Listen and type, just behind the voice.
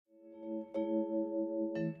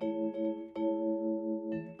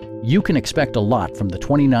You can expect a lot from the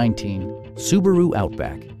 2019 Subaru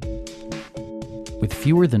Outback. With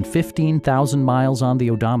fewer than 15,000 miles on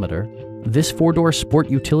the odometer, this four-door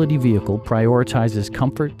sport utility vehicle prioritizes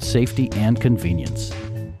comfort, safety, and convenience.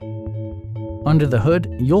 Under the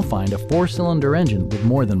hood, you'll find a four-cylinder engine with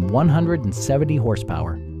more than 170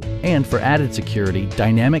 horsepower. And for added security,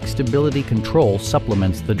 dynamic stability control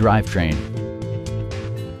supplements the drivetrain.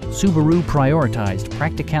 Subaru prioritized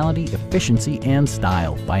practicality, efficiency, and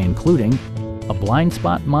style by including a blind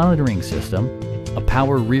spot monitoring system, a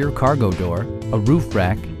power rear cargo door, a roof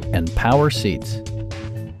rack, and power seats.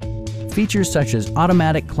 Features such as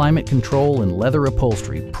automatic climate control and leather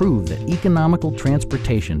upholstery prove that economical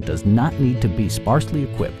transportation does not need to be sparsely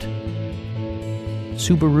equipped.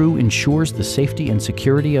 Subaru ensures the safety and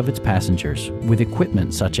security of its passengers with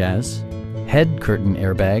equipment such as head curtain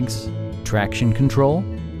airbags, traction control,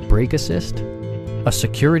 brake assist, a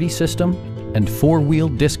security system, and four-wheel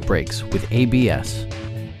disc brakes with ABS.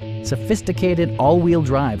 Sophisticated all-wheel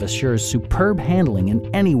drive assures superb handling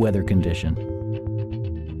in any weather condition.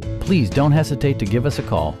 Please don't hesitate to give us a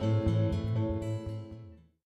call.